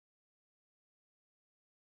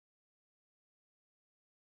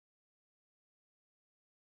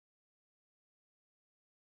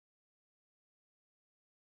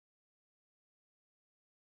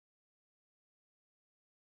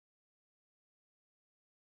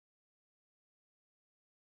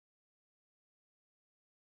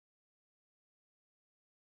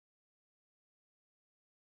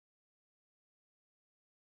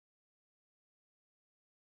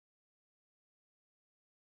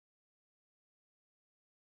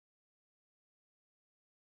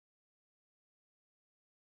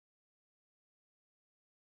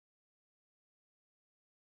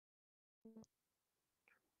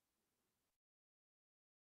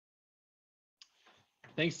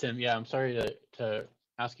Thanks, Tim. Yeah, I'm sorry to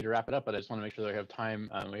ask you to wrap it up, but I just want to make sure that we have time.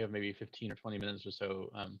 We have maybe 15 or 20 minutes or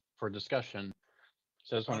so for discussion.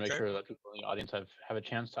 So I just want to make Okay, sure that people in the audience have a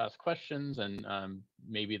chance to ask questions, and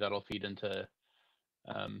maybe that'll feed into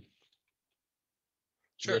um,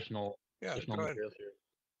 sure. additional Yeah, additional go ahead. materials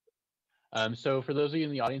here. So for those of you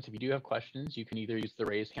in the audience, if you do have questions, you can either use the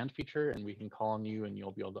raise hand feature, and we can call on you, and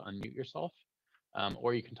you'll be able to unmute yourself,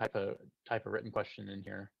 or you can type a written question in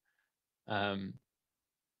here.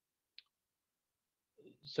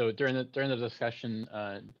 So during the discussion,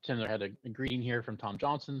 Tim there had a greeting here from Tom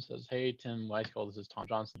Johnson. Says, "Hey Tim Weiskel, this is Tom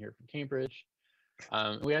Johnson here from Cambridge."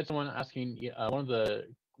 We had someone asking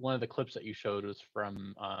one of the clips that you showed was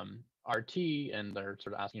from RT, and they're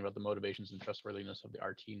sort of asking about the motivations and trustworthiness of the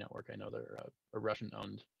RT network. I know they're a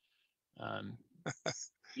Russian-owned um,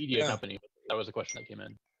 media Yeah, company. That was a question that came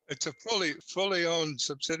in. it's a fully owned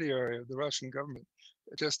subsidiary of the Russian government,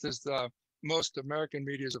 just as the most American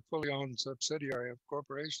media is a fully owned subsidiary of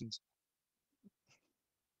corporations.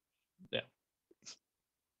 Yeah.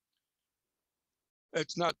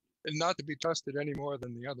 It's not to be trusted any more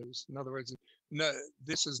than the others. In other words, no,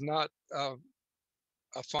 this is not a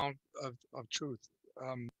fount of truth.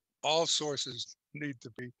 All sources need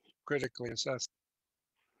to be critically assessed.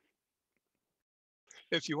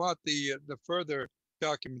 If you want the further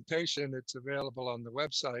documentation, it's available on the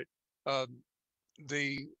website.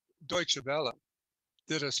 The Deutsche Welle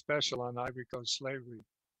did a special on Ivory Coast slavery,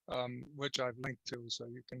 which I've linked to, so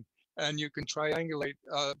you can triangulate.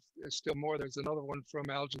 Still more, there's another one from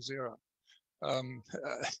Al Jazeera.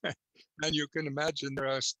 And you can imagine there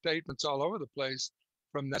are statements all over the place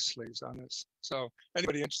from Nestle's on this. So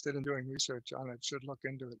anybody interested in doing research on it should look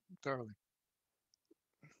into it thoroughly.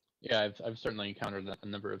 Yeah, I've certainly encountered a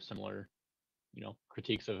number of similar,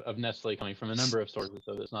 critiques of Nestle coming from a number of sources.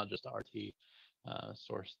 So it's not just a RT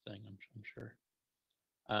source thing. I'm sure.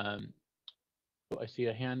 I see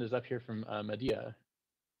a hand is up here from Madia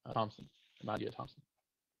Thompson. Madia Thompson.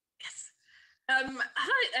 Yes.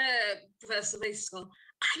 Hi, Professor Weiskel.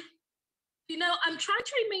 I'm trying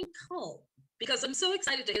to remain calm because I'm so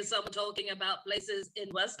excited to hear someone talking about places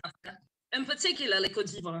in West Africa, and particularly Cote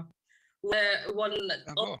d'Ivoire, where one,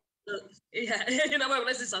 where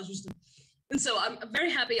places are just. And so I'm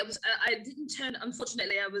very happy. I didn't turn,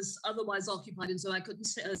 unfortunately, I was otherwise occupied, and so I couldn't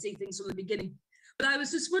see things from the beginning. But I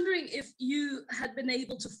was just wondering if you had been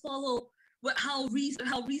able to follow how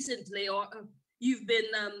recently, or you've been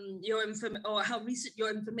or how recent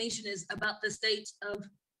your information is about the state of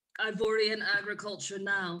Ivorian agriculture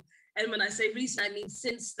now. And when I say recent, I mean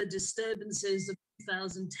since the disturbances of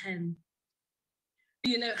 2010.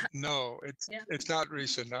 No, it's not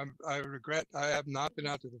recent. I regret I have not been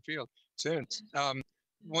out to the field since.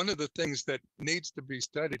 One of the things that needs to be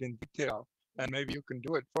studied in detail, and maybe you can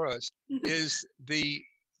do it for us, is the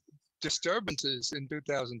disturbances in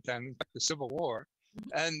 2010, in fact, the Civil War,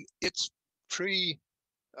 and its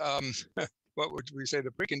what would we say, the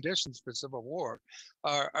preconditions for civil war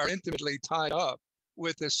are intimately tied up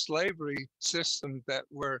with the slavery systems that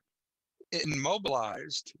were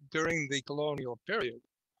immobilized during the colonial period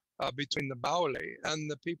between the Baule and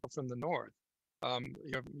the people from the north.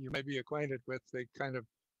 You may be acquainted with the kind of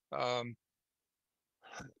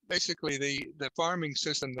basically the farming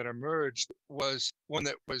system that emerged was one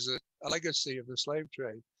that was a legacy of the slave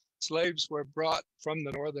trade. Slaves were brought from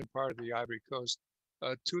the northern part of the Ivory Coast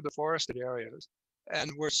to the forested areas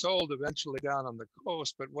and were sold eventually down on the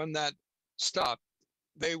coast. But when that stopped,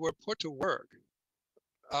 they were put to work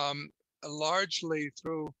largely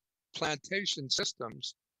through plantation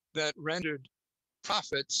systems that rendered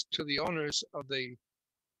profits to the owners of the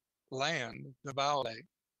land, the Baule,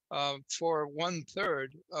 for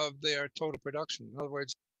 1/3 of their total production. In other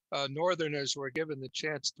words, Northerners were given the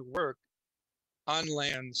chance to work on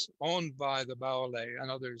lands owned by the Baule and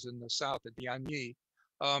others in the south at Diagny,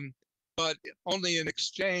 but only in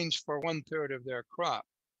exchange for 1/3 of their crop.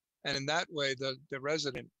 And in that way, the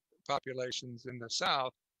resident populations in the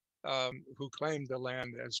south who claimed the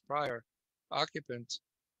land as prior occupants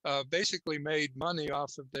basically made money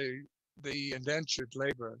off of the indentured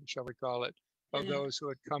labor, shall we call it, of those who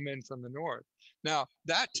had come in from the north. Now,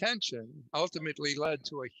 that tension ultimately led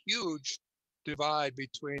to a huge divide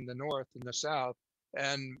between the north and the south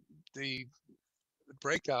and the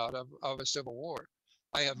breakout of a civil war.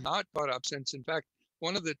 I have not caught up since. In fact,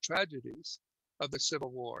 one of the tragedies of the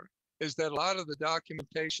Civil War is that a lot of the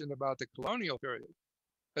documentation about the colonial period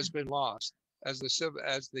has been lost as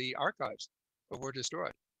the archives were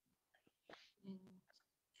destroyed.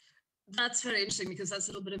 That's very interesting because that's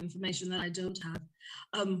a little bit of information that I don't have.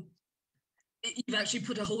 You've actually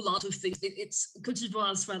put a whole lot of things. It's Cote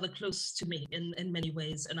d'Ivoire is rather close to me in many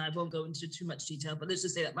ways, and I won't go into too much detail, but let's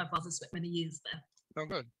just say that my father spent many years there. Oh,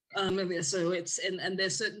 good. So it's and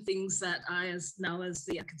there's certain things that I, as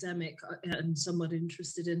the academic, am somewhat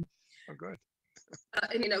interested in. Oh, good.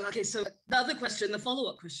 And okay, so the other question, the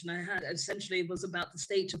follow-up question I had essentially was about the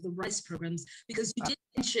state of the rice programs, because you did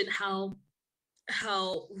mention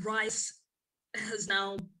how rice has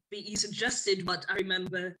now been, you suggested what I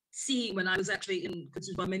remember seeing when I was actually in Cote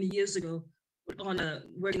d'Ivoire many years ago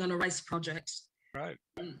working on a rice project. Right.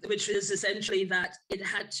 Which is essentially that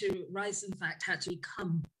rice in fact had to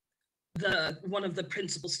become one of the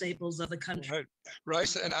principal staples of the country. Right.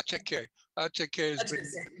 Rice and acheke. Acheke has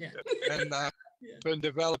been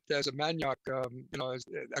developed as a manioc.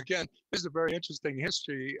 Again, this is a very interesting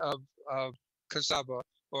history of cassava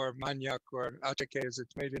or manioc or acheke as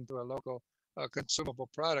it's made into a local consumable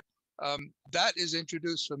product. That is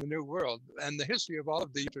introduced from the New World, and the history of all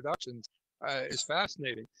of the introductions is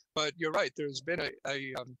fascinating. But you're right, there's been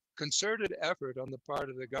a concerted effort on the part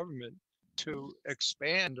of the government to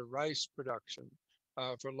expand rice production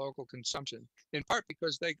for local consumption, in part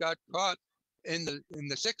because they got caught in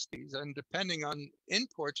the 60s and depending on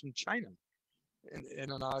imports from China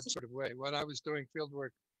in an odd sort of way. When I was doing field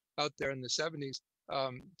work out there in the 70s,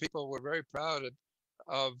 people were very proud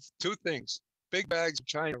of two things: big bags of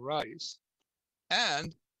China rice,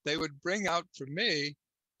 and they would bring out for me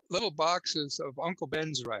little boxes of Uncle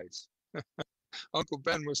Ben's rice. Uncle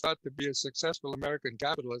Ben was thought to be a successful American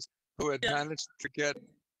capitalist who had managed to get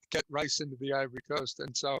rice into the Ivory Coast.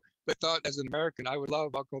 And so they thought, as an American, I would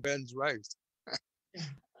love Uncle Ben's rice.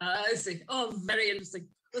 I see. Oh, very interesting.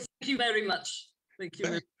 Well, thank you very much. Thank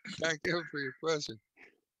you. Thank you for your question.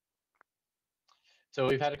 So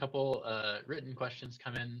we've had a couple written questions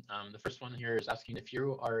come in. The first one here is asking if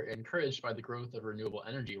you are encouraged by the growth of renewable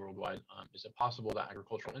energy worldwide. Is it possible that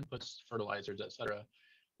agricultural inputs, fertilizers, etc.,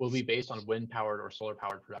 will be based on wind-powered or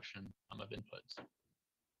solar-powered production of inputs?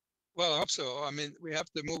 Well, I hope so. I mean, we have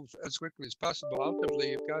to move as quickly as possible.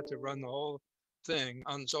 Ultimately, you've got to run the whole thing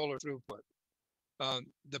on solar throughput.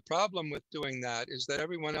 The problem with doing that is that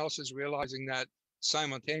everyone else is realizing that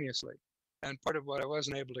simultaneously. And part of what I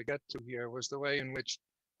wasn't able to get to here was the way in which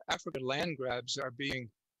African land grabs are being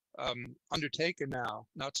undertaken now,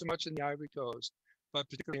 not so much in the Ivory Coast, but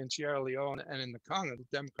particularly in Sierra Leone and in the Congo, the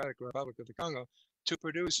Democratic Republic of the Congo, to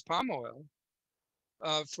produce palm oil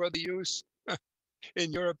for the use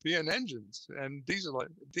in European engines and diesel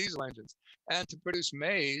engines, and to produce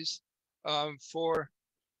maize for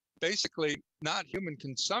basically not human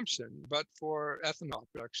consumption, but for ethanol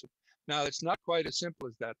production. Now, it's not quite as simple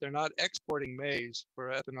as that. They're not exporting maize for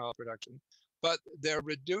ethanol production, but they're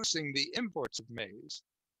reducing the imports of maize,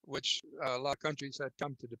 which a lot of countries had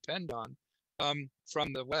come to depend on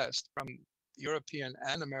from the West, from European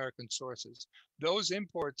and American sources. Those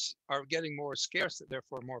imports are getting more scarce,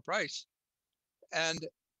 therefore more price. And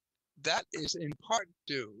that is in part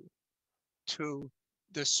due to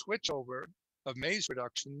the switchover of maize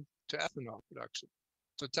production to ethanol production.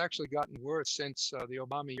 So it's actually gotten worse since the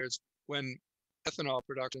Obama years, when ethanol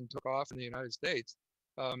production took off in the United States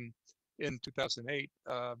in 2008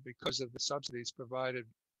 because of the subsidies provided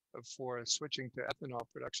for switching to ethanol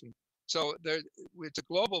production. So it's a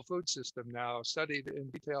global food system now, studied in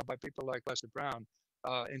detail by people like Lester Brown,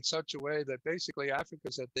 in such a way that basically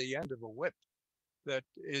Africa's at the end of a whip that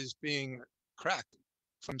is being cracked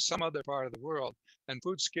from some other part of the world, and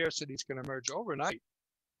food scarcity is going to emerge overnight.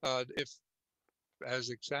 If, as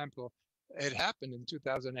example, it happened in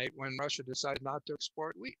 2008 when Russia decided not to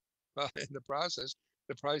export wheat. In the process,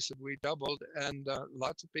 the price of wheat doubled, and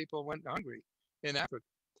lots of people went hungry in Africa.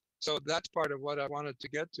 So that's part of what I wanted to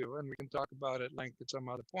get to, and we can talk about it at length at some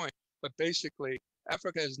other point. But basically,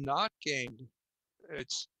 Africa has not gained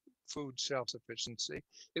its food self-sufficiency.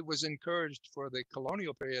 It was encouraged for the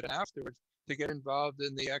colonial period afterwards to get involved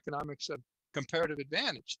in the economics of comparative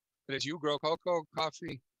advantage. That is, you grow cocoa,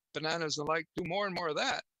 coffee, bananas, and like, do more and more of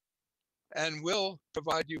that, and we'll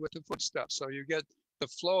provide you with the foodstuffs. So you get the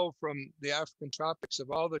flow from the African tropics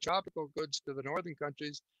of all the tropical goods to the northern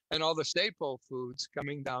countries, and all the staple foods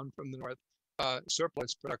coming down from the north,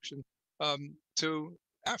 surplus production, to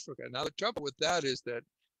Africa. Now, the trouble with that is that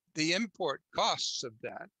the import costs of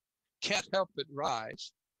that can't help but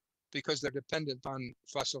rise because they're dependent on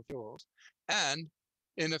fossil fuels. And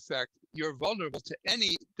in effect, you're vulnerable to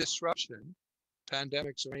any disruption,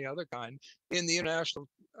 pandemics or any other kind, in the international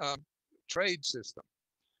trade system.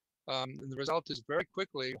 And the result is very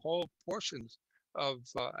quickly whole portions of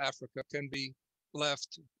Africa can be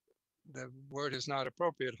left, the word is not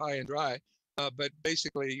appropriate, high and dry, but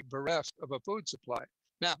basically bereft of a food supply.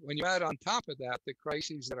 Now, when you add on top of that the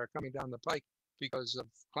crises that are coming down the pike because of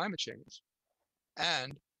climate change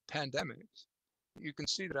and pandemics, you can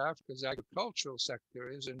see that Africa's agricultural sector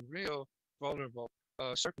is in real vulnerable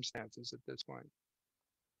circumstances at this point.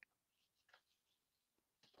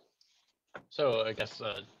 So I guess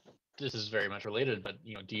this is very much related, but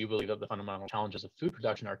do you believe that the fundamental challenges of food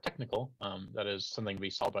production are technical, that is something to be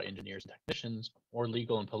solved by engineers and technicians, or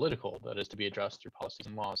legal and political, that is to be addressed through policies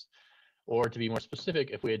and laws? Or to be more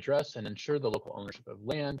specific, if we address and ensure the local ownership of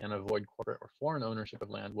land and avoid corporate or foreign ownership of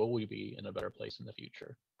land, will we be in a better place in the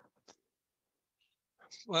future?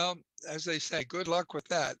 Well, as they say, good luck with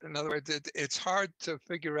that. In other words, it's hard to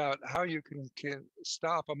figure out how you can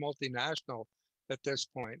stop a multinational at this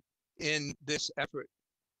point in this effort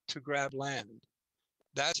to grab land.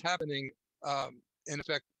 That's happening. In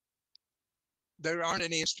effect, there aren't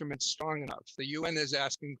any instruments strong enough. The UN is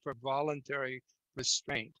asking for voluntary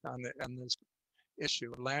restraint on this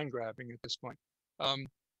issue of land grabbing at this point.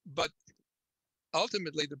 But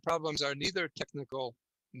ultimately, the problems are neither technical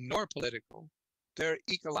nor political. They're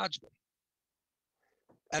ecological.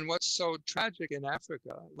 And what's so tragic in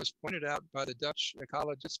Africa was pointed out by the Dutch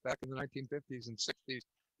ecologists back in the 1950s and 60s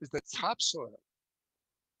is that topsoil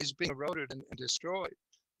is being eroded and destroyed.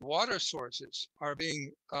 Water sources are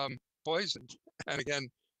being poisoned and again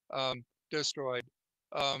destroyed.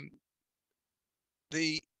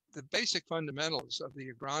 The basic fundamentals of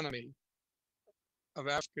the agronomy of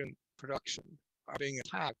African production are being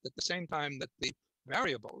attacked at the same time that the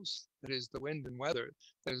variables, that is the wind and weather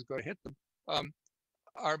that is going to hit them,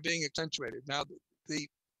 are being accentuated. Now, the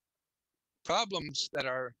problems that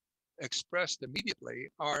are expressed immediately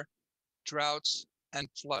are droughts and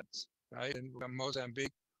floods, right? In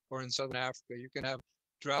Mozambique or in Southern Africa, you can have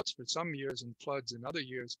droughts for some years and floods in other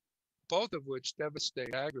years, both of which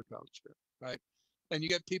devastate agriculture, right? And you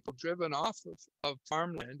get people driven off of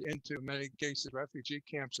farmland into, in many cases, refugee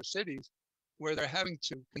camps or cities where they're having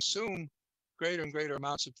to consume greater and greater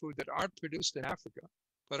amounts of food that aren't produced in Africa,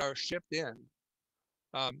 but are shipped in.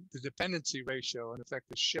 The dependency ratio, in effect,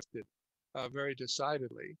 is shifted very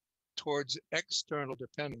decidedly towards external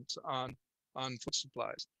dependence on food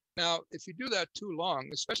supplies. Now, if you do that too long,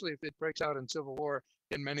 especially if it breaks out in civil war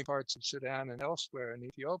in many parts of Sudan and elsewhere in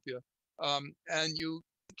Ethiopia, and you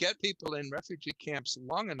get people in refugee camps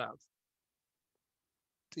long enough,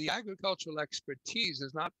 the agricultural expertise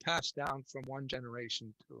is not passed down from one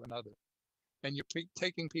generation to another. And you're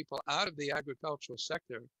taking people out of the agricultural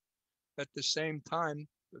sector at the same time,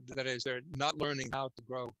 that is, they're not learning how to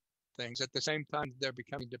grow things. At the same time, they're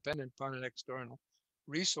becoming dependent upon an external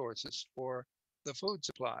resources for the food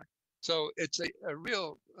supply. So it's a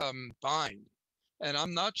real bind. And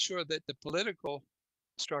I'm not sure that the political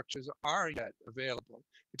structures are yet available.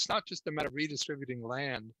 It's not just a matter of redistributing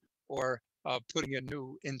land or putting in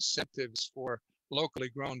new incentives for locally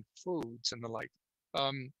grown foods and the like.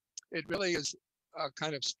 It really is a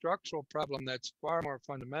kind of structural problem that's far more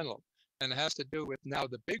fundamental and has to do with now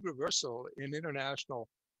the big reversal in international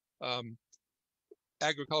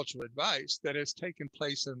agricultural advice that has taken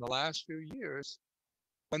place in the last few years,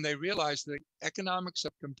 when they realized the economics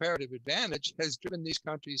of comparative advantage has driven these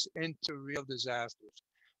countries into real disasters.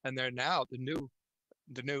 And they're now the new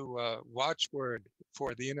watchword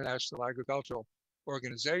for the international agricultural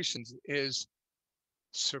organizations is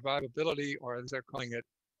survivability, or as they're calling it,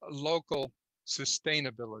 local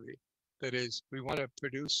sustainability. That is, we want to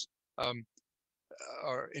produce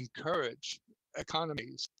or encourage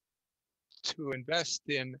economies to invest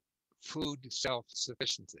in food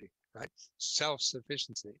self-sufficiency, right?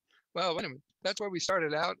 Self-sufficiency. Well, wait a minute. That's where we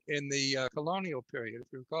started out in the colonial period. If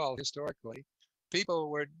you recall, historically, people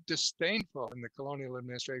were disdainful in the colonial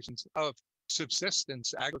administrations of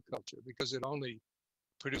subsistence agriculture because it only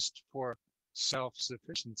produced for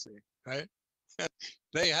self-sufficiency, right?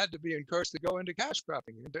 They had to be encouraged to go into cash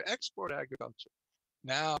cropping, into export agriculture.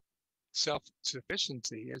 Now,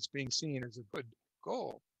 self-sufficiency is being seen as a good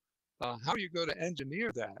goal. How are you going to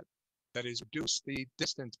engineer that? That is, reduce the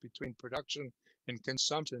distance between production and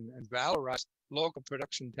consumption and valorize local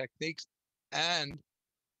production techniques and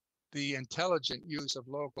the intelligent use of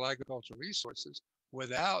local agricultural resources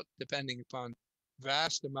without depending upon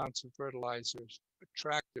vast amounts of fertilizers,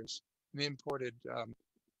 tractors, and imported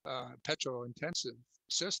petrol-intensive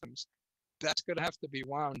systems. That's going to have to be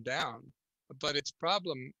wound down. But its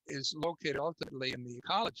problem is located ultimately in the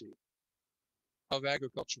ecology of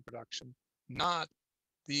agricultural production, not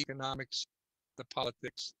the economics, the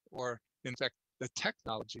politics, or in fact, the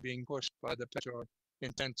technology being pushed by the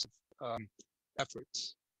petrol-intensive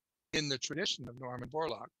efforts in the tradition of Norman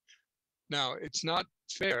Borlaug. Now, it's not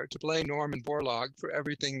fair to blame Norman Borlaug for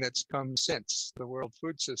everything that's come since the World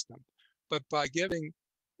Food System, but by giving,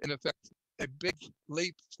 in effect, a big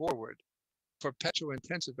leap forward for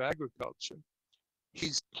petro-intensive agriculture,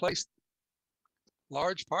 he's placed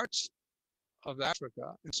large parts of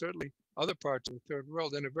Africa and certainly other parts of the third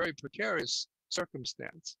world in a very precarious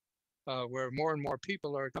circumstance, where more and more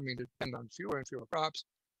people are coming to depend on fewer and fewer crops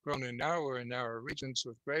grown in narrower and narrower regions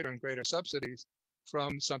with greater and greater subsidies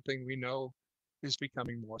from something we know is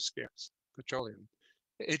becoming more scarce, petroleum.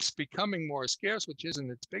 It's becoming more scarce, which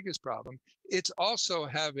isn't its biggest problem. It's also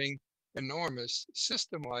having enormous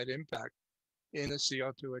system-wide impact in the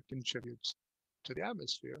CO2 it contributes to the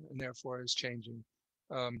atmosphere, and therefore is changing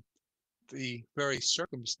the very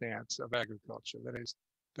circumstance of agriculture, that is,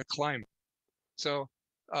 the climate. So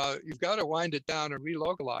you've got to wind it down and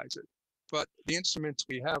relocalize it. But the instruments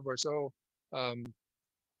we have are so,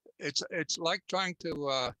 it's like trying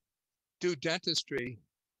to do dentistry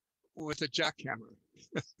with a jackhammer.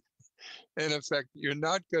 In effect, you're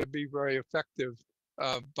not going to be very effective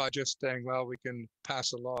by just saying, well, we can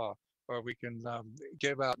pass a law or we can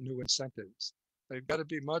give out new incentives. They've got to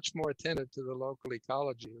be much more attentive to the local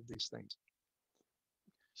ecology of these things.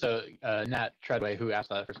 So Nat Treadway, who asked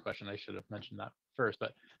that first question, I should have mentioned that first,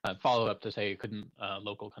 but follow up to say, couldn't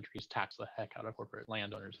local countries tax the heck out of corporate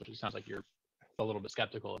landowners, which it sounds like you're a little bit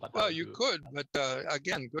skeptical about that. Well, you could, but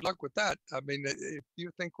again, good luck with that. I mean, if you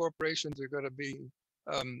think corporations are going to be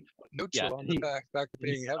neutral on the back of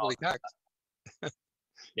being heavily taxed.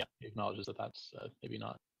 Yeah, he acknowledges that that's maybe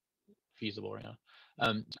not feasible right now.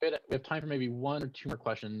 So we have time for maybe one or two more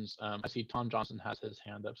questions. I see Tom Johnson has his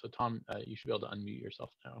hand up. So Tom, you should be able to unmute yourself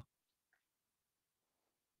now.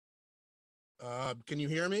 Can you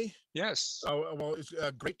hear me? Yes. Oh, well, it's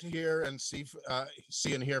great to hear and see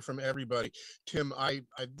and hear from everybody. Tim,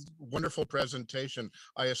 wonderful presentation.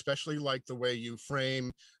 I especially like the way you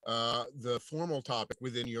frame the formal topic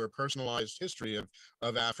within your personalized history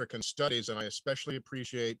of African studies, and I especially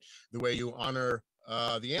appreciate the way you honor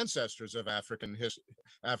the ancestors of African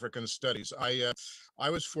studies. I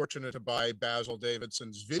was fortunate to buy Basil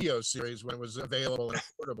Davidson's video series when it was available and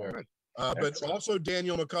affordable. But also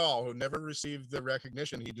Daniel McCall, who never received the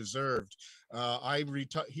recognition he deserved.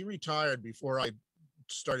 He retired before I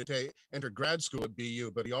started to enter grad school at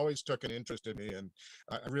BU, but he always took an interest in me, and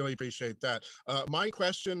I really appreciate that. My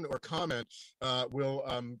question or comment will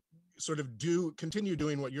sort of continue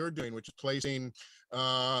doing what you're doing, which is placing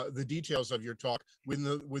the details of your talk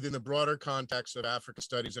within the broader context of Africa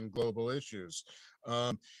studies and global issues.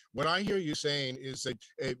 What I hear you saying is that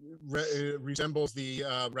it resembles the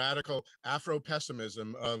radical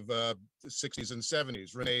Afro-pessimism of the 60s and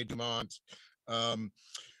 70s, René Dumont,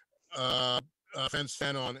 Frantz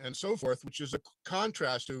Fanon, and so forth, which is a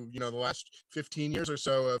contrast to the last 15 years or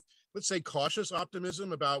so of, let's say, cautious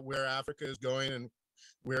optimism about where Africa is going and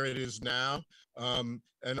where it is now.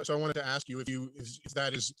 And so I wanted to ask you if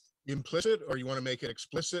that is implicit or you want to make it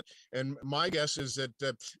explicit. And my guess is that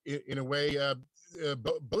in a way,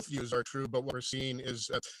 both views are true, but what we're seeing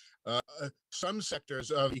is some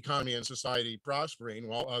sectors of economy and society prospering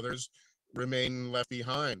while others remain left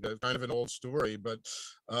behind. Kind of an old story, but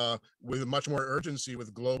with much more urgency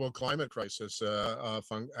with global climate crisis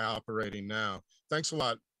operating now. Thanks a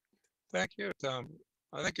lot. Thank you, Tom.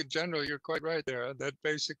 I think in general, you're quite right there, that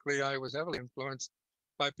basically I was heavily influenced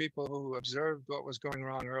by people who observed what was going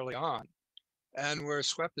wrong early on and were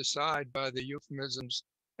swept aside by the euphemisms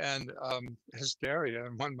and hysteria,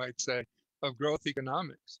 one might say, of growth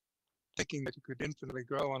economics, thinking that you could infinitely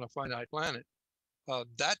grow on a finite planet.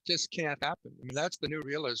 That just can't happen. I mean, that's the new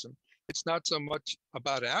realism. It's not so much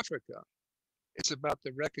about Africa. It's about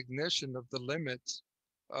the recognition of the limits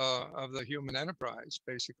of the human enterprise,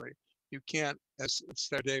 basically. You can't, as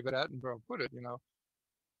Sir David Attenborough put it,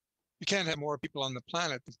 you can't have more people on the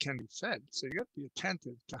planet that can be fed. So you have to be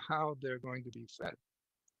attentive to how they're going to be fed.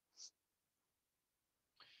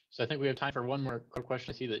 So I think we have time for one more quick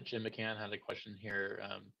question. I see that Jim McCann had a question here.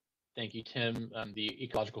 Thank you, Tim. The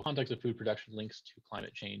ecological context of food production links to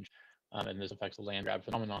climate change, and this affects the land grab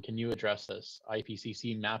phenomenon. Can you address this?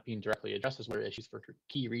 IPCC mapping directly addresses what are issues for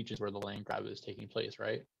key regions where the land grab is taking place,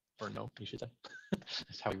 right? Or no, you should say.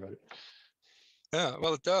 That's how he wrote it. Yeah,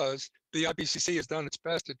 well, it does. The IPCC has done its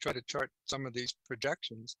best to try to chart some of these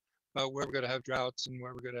projections, where we're going to have droughts and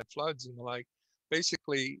where we're going to have floods and the like.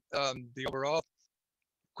 Basically, the overall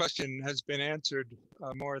question has been answered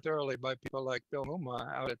more thoroughly by people like Bill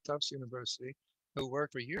Muma out at Tufts University, who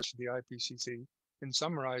worked for years for the IPCC in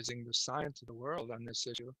summarizing the science of the world on this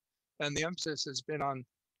issue. And the emphasis has been on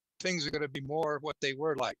things are going to be more what they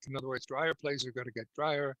were like. In other words, drier places are going to get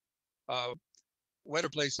drier. wetter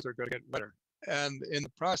places are going to get wetter. And in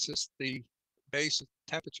the process, the base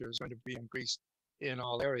temperature is going to be increased in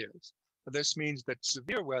all areas. This means that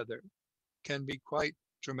severe weather can be quite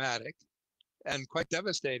dramatic and quite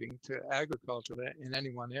devastating to agriculture in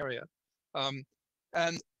any one area.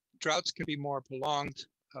 And droughts can be more prolonged,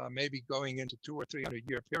 maybe going into 200 or 300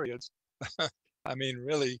 year periods. I mean,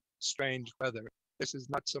 really strange weather. This is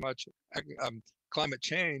not so much climate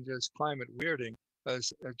change as climate weirding,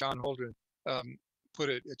 as John Holder put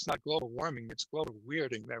it. It's not global warming, it's global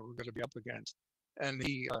weirding that we're going to be up against. And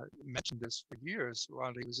he mentioned this for years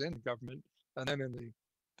while he was in government, and then in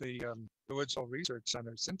the Woods Hole Research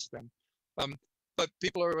Center since then. But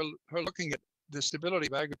people are looking at the stability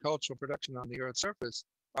of agricultural production on the Earth's surface,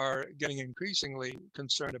 are getting increasingly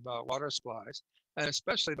concerned about water supplies, and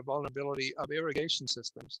especially the vulnerability of irrigation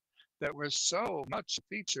systems that were so much a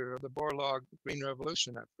feature of the Borlaug Green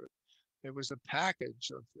Revolution effort. It was a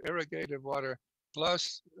package of irrigated water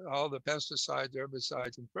plus all the pesticides,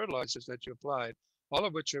 herbicides, and fertilizers that you applied, all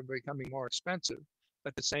of which are becoming more expensive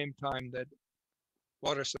at the same time that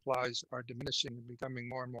water supplies are diminishing and becoming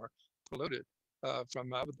more and more polluted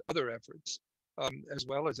from other efforts, as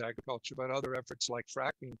well as agriculture, but other efforts like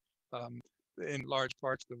fracking in large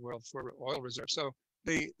parts of the world for oil reserves. So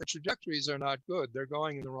the trajectories are not good. They're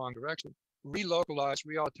going in the wrong direction. Relocalize,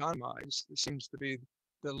 re-autonomize seems to be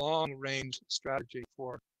the long-range strategy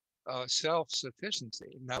for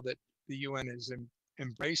self-sufficiency, now that the UN is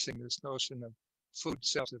embracing this notion of food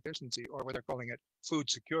self-sufficiency, or what they're calling it, food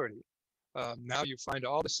security. Now you find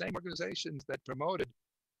all the same organizations that promoted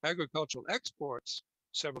agricultural exports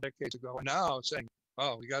several decades ago are now saying,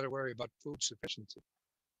 oh, we got to worry about food sufficiency.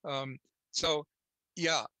 So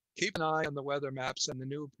yeah, keep an eye on the weather maps and the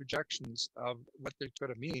new projections of what they're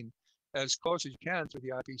going to mean as close as you can through the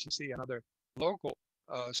IPCC and other local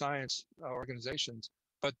science organizations,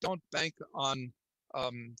 but don't bank on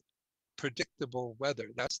predictable weather.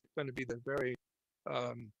 That's going to be the very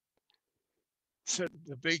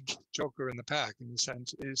the big joker in the pack, in a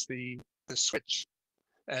sense, is the switch.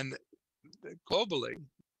 And globally,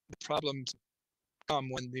 the problems come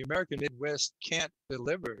when the American Midwest can't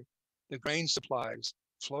deliver the grain supplies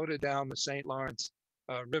floated down the St. Lawrence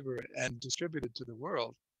River and distributed to the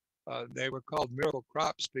world. They were called miracle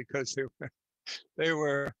crops because they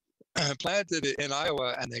were planted in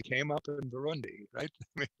Iowa and they came up in Burundi, right?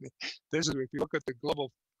 I mean, this is, if you look at the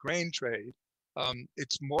global grain trade,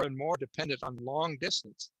 it's more and more dependent on long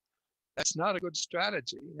distance. That's not a good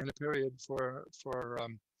strategy in a period for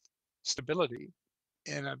stability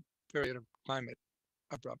in a period of climate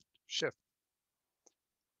abrupt shift.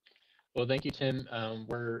 Well, thank you, Tim.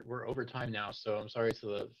 We're over time now, so I'm sorry to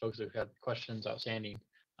the folks who have questions outstanding.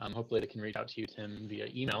 Hopefully they can reach out to you, Tim, via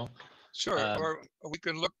email. Sure, or we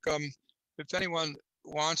can look, if anyone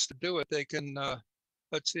wants to do it, they can,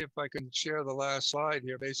 let's see if I can share the last slide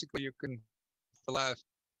here. Basically, you can, the last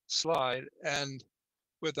slide, and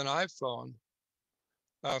with an iPhone,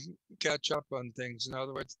 catch up on things. In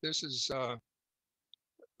other words, this is,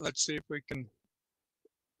 let's see if we can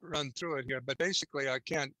run through it here, but basically I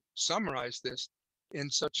can't summarize this in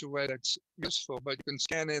such a way that's useful, but you can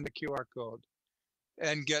scan in the QR code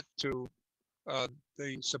and get to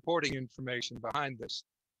the supporting information behind this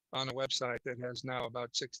on a website that has now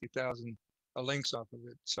about 60,000 links off of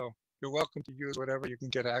it. So you're welcome to use whatever you can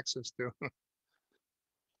get access to.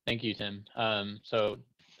 Thank you, Tim. So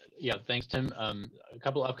yeah, thanks, Tim. A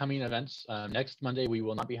couple upcoming events. Next Monday, we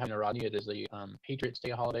will not be having a Rodney. It is a Patriots Day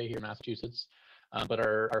holiday here in Massachusetts. But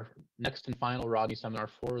our next and final Rodney seminar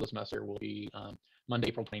for the semester will be Monday,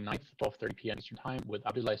 April 29th, 12:30 p.m. Eastern Time with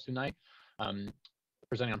Abdullah Sunai,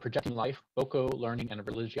 presenting on projecting life, Boko learning, and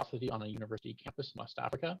religiosity on a university campus in West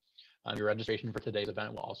Africa. Your registration for today's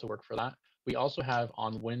event will also work for that. We also have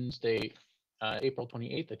on Wednesday, April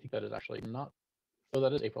 28th, I think that is actually not, oh,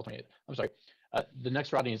 that is April 28th. I'm sorry. The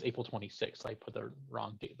next Rodney is April 26th. I put the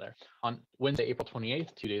wrong date there. On Wednesday, April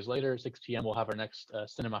 28th, 2 days later, 6 p.m., we'll have our next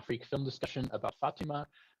Cinema Freak film discussion about Fatima.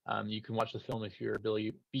 You can watch the film if you're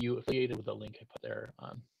BU affiliated with the link I put there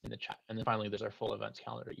in the chat. And then finally, there's our full events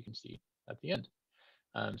calendar you can see at the end.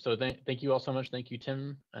 So thank you all so much. Thank you,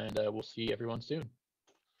 Tim, and we'll see everyone soon.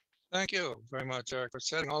 Thank you very much, Eric, for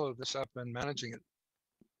setting all of this up and managing it.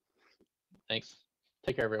 Thanks.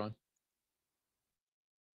 Take care, everyone.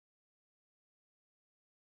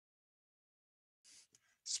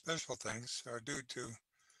 Special thanks are due to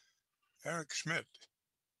Eric Schmidt,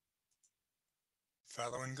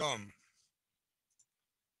 Fallow & Gum,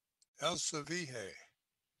 Elsa Vihe,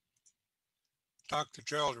 Dr.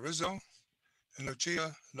 Gerald Rizzo, and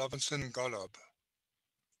Lucia Levinson-Golob.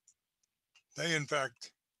 They, in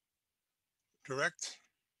fact, direct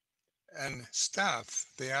and staff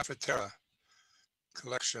the Afroterra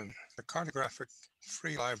collection, the cartographic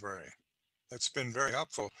free library that's been very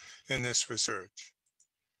helpful in this research.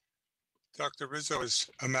 Dr. Rizzo has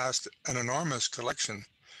amassed an enormous collection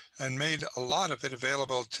and made a lot of it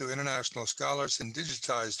available to international scholars in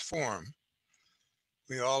digitized form.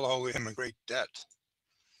 We all owe him a great debt.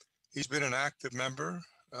 He's been an active member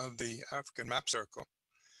of the African Map Circle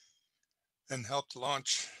and helped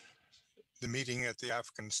launch the meeting at the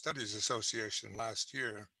African Studies Association last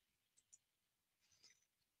year.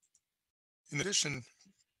 In addition,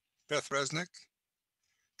 Beth Resnick,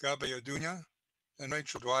 Gabe Odunya, and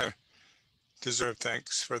Rachel Dwyer deserve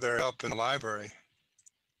thanks for their help in the library.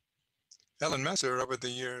 Ellen Messer, over the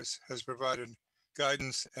years, has provided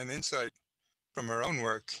guidance and insight from her own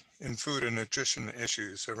work in food and nutrition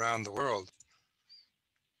issues around the world.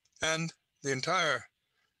 And the entire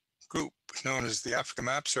group, known as the African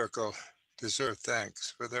Map Circle, deserve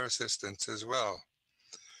thanks for their assistance as well.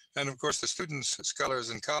 And of course, the students, scholars,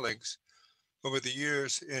 and colleagues over the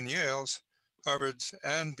years in Yale's, Harvard's,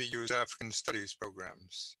 and BU's African Studies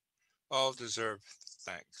programs all deserve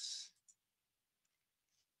thanks.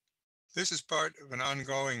 This is part of an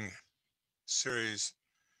ongoing series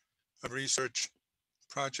of research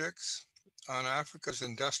projects on Africa's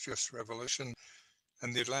industrious revolution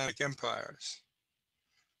and the Atlantic empires,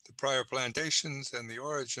 the prior plantations, and the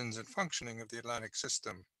origins and functioning of the Atlantic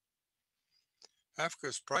system.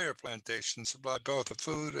 Africa's prior plantations supplied both the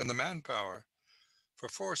food and the manpower for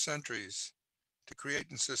 4 centuries to create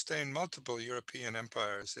and sustain multiple European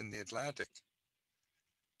empires in the Atlantic.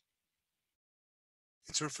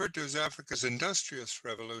 It's referred to as Africa's industrious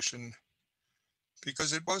revolution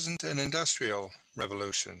because it wasn't an industrial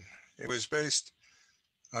revolution. It was based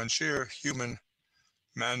on sheer human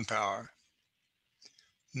manpower,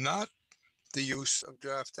 not the use of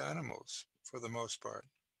draft animals for the most part.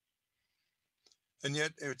 And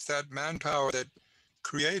yet it's that manpower that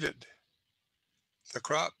created the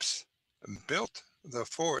crops, and built the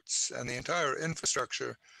forts and the entire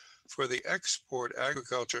infrastructure for the export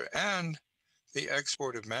agriculture and the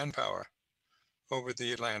export of manpower over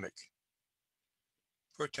the Atlantic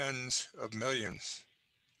for tens of millions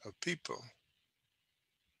of people.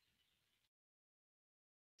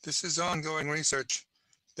 This is ongoing research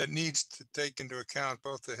that needs to take into account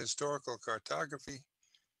both the historical cartography,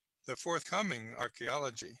 the forthcoming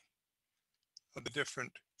archaeology of the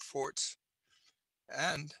different forts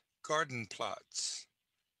and garden plots,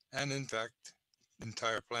 and in fact,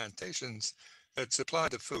 entire plantations that supply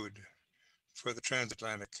the food for the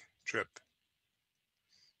transatlantic trip.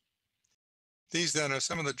 These then are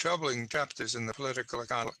some of the troubling chapters in the political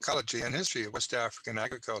ecology and history of West African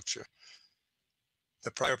agriculture.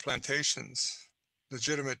 The prior plantations,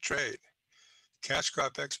 legitimate trade, cash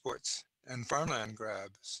crop exports, and farmland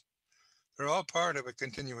grabs. They're all part of a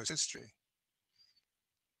continuous history.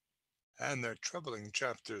 And they're troubling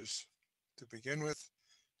chapters to begin with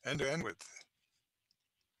and to end with.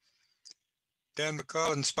 Dan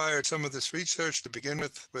McCall inspired some of this research to begin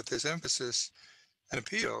with his emphasis and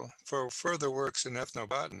appeal for further works in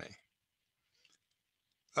ethnobotany.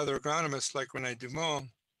 Other agronomists like René Dumont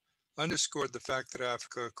underscored the fact that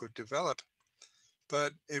Africa could develop,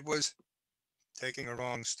 but it was taking a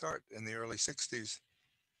wrong start in the early 60s,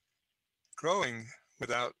 growing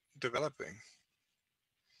without developing.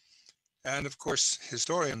 And of course,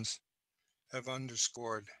 historians have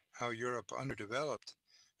underscored how Europe underdeveloped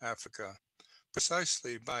Africa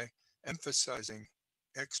precisely by emphasizing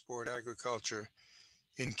export agriculture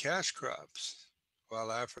in cash crops,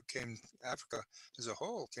 while Africa as a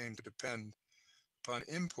whole came to depend upon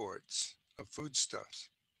imports of foodstuffs.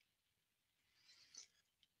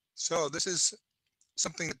 So this is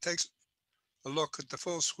something that takes a look at the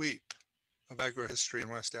full sweep of agrohistory in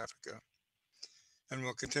West Africa, and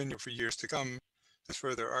will continue for years to come as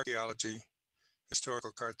further archaeology,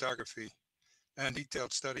 historical cartography, and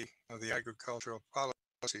detailed study of the agricultural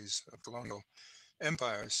policies of colonial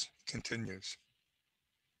empires continues.